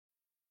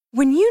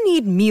When you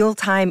need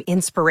mealtime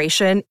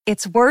inspiration,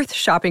 it's worth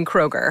shopping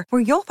Kroger,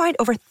 where you'll find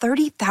over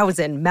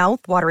 30,000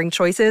 mouth-watering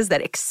choices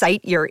that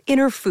excite your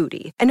inner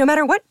foodie. And no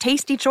matter what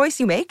tasty choice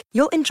you make,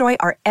 you'll enjoy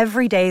our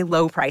everyday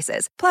low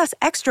prices, plus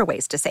extra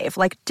ways to save,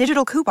 like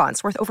digital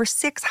coupons worth over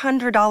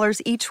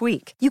 $600 each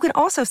week. You can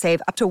also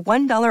save up to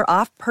 $1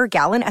 off per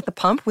gallon at the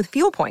pump with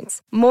fuel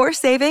points. More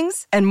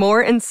savings and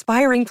more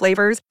inspiring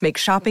flavors make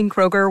shopping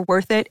Kroger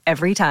worth it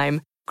every time.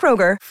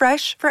 Kroger,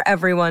 fresh for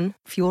everyone.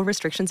 Fuel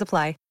restrictions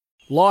apply.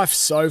 Life's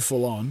so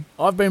full on.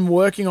 I've been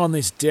working on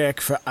this deck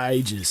for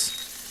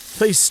ages.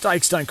 These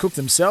steaks don't cook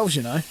themselves,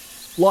 you know.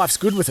 Life's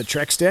good with a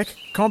Trex deck.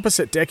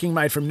 Composite decking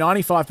made from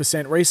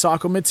 95%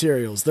 recycled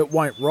materials that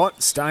won't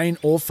rot, stain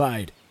or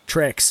fade.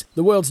 Trex,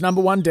 the world's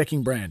 #1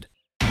 decking brand.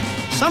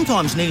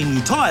 Sometimes needing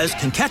new tyres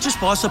can catch us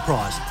by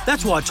surprise.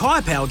 That's why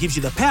Tyre Power gives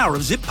you the power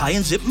of Zip Pay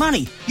and Zip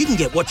Money. You can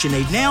get what you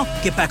need now,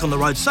 get back on the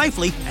road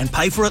safely and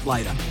pay for it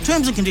later.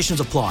 Terms and conditions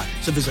apply.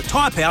 So visit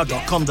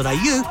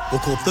tyrepower.com.au or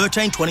call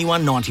 13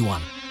 21 91.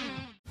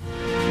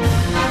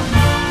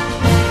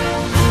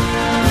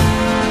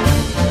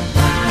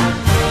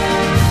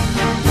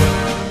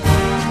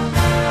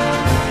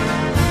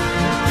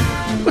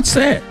 What's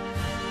that?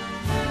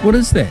 What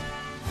is that?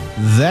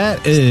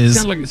 That is...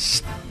 Sounds like a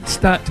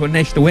start to a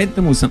national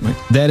anthem or something.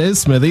 That is,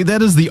 Smithy.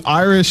 That is the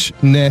Irish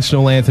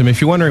national anthem.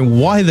 If you're wondering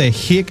why the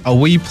heck are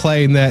we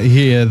playing that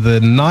here the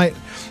night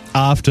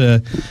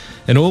after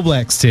an All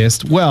Blacks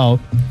test, well,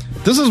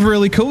 this is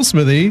really cool,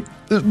 Smithy.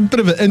 A bit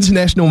of an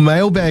international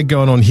mailbag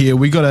going on here.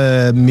 We got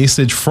a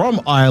message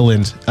from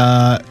Ireland.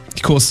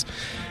 Of course,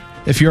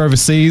 if you're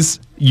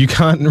overseas, you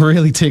can't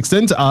really text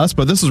into us,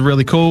 but this is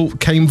really cool.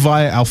 Came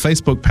via our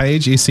Facebook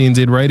page,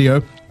 SCNZ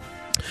Radio.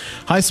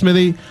 Hi,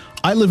 Smithy.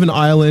 I live in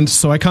Ireland,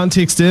 so I can't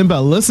text in,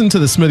 but listen to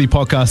the Smithy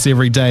podcast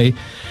every day.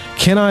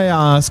 Can I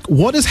ask,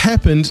 what has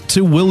happened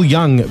to Will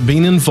Young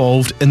being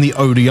involved in the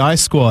ODI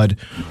squad?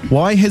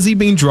 Why has he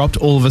been dropped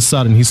all of a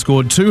sudden? He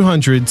scored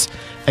 200s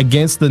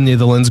against the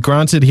Netherlands.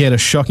 Granted, he had a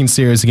shocking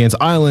series against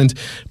Ireland,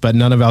 but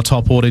none of our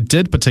top order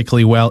did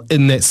particularly well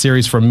in that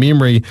series from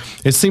memory.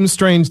 It seems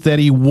strange that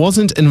he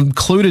wasn't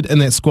included in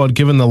that squad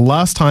given the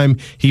last time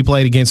he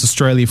played against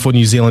Australia for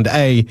New Zealand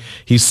A.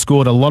 He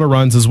scored a lot of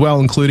runs as well,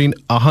 including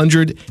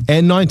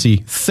 190.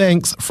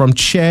 Thanks from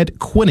Chad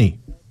Quinney.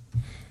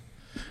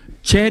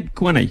 Chad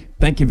Quinney.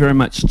 Thank you very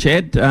much,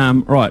 Chad.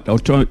 Right, I'll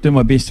try to do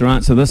my best to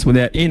answer this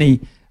without any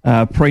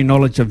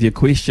pre-knowledge of your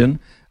question.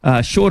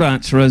 Short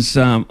answer is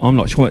I'm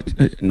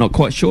not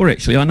quite sure,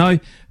 actually. I know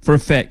for a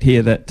fact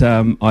here that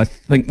I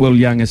think Will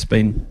Young has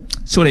been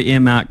sort of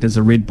earmarked as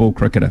a red ball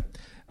cricketer.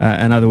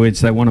 In other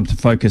words, they want him to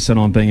focus in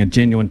on being a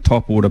genuine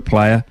top-order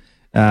player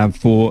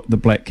for the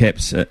Black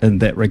Caps in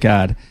that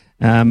regard.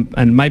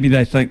 And maybe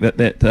they think that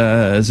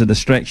is a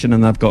distraction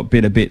and they've got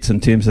better bets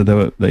in terms of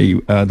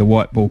the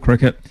white ball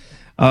cricket.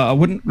 I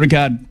wouldn't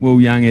regard Will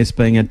Young as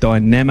being a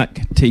dynamic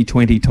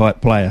T20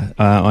 type player.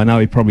 I know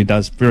he probably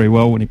does very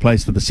well when he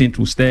plays for the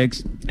Central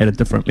Stags at a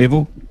different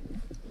level.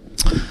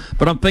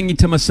 But I'm thinking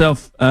to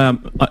myself,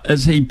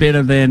 is he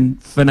better than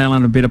Finn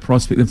Allen, a better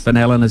prospect than Finn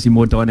Allen? Is he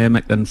more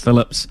dynamic than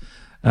Phillips?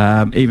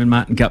 Even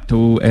Martin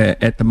Guptill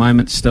at the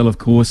moment still, of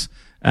course.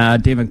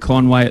 Devon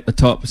Conway at the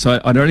top. So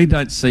I really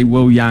don't see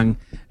Will Young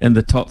in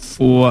the top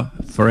 4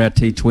 for our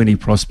T20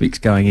 prospects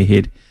going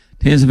ahead.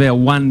 In terms of our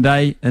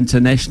one-day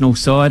international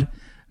side,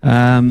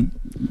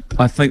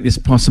 I think there's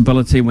a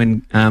possibility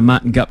when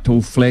Martin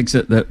Guptill flags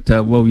it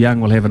that Will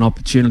Young will have an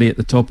opportunity at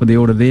the top of the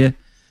order there.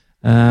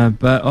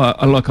 But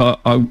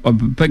I'm a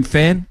big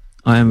fan.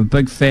 I am a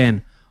big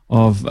fan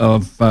of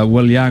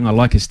Will Young. I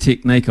like his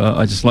technique.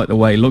 I just like the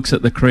way he looks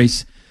at the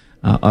crease.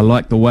 I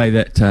like the way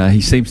that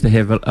he seems to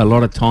have a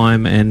lot of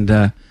time and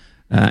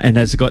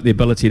has got the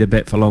ability to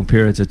bat for long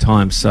periods of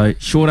time. So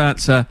short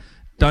answer,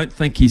 don't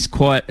think he's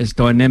quite as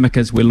dynamic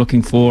as we're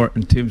looking for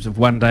in terms of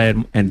one-day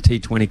and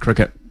T20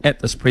 cricket at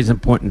this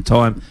present point in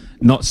time.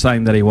 Not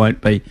saying that he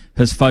won't be.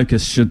 His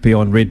focus should be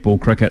on red ball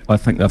cricket. I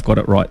think they've got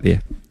it right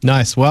there.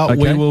 Nice. Well,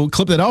 okay. We will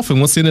clip that off and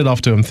we'll send it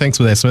off to him. Thanks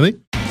for that, Smithy.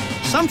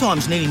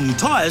 Sometimes needing new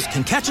tyres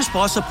can catch us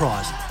by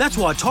surprise. That's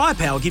why Tyre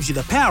Power gives you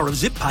the power of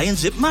Zip Pay and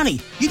Zip Money.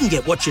 You can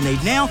get what you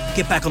need now,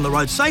 get back on the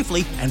road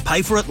safely and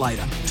pay for it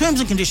later. Terms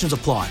and conditions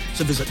apply.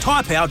 So visit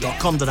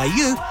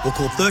tyrepower.com.au or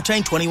call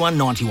 13 21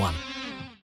 91.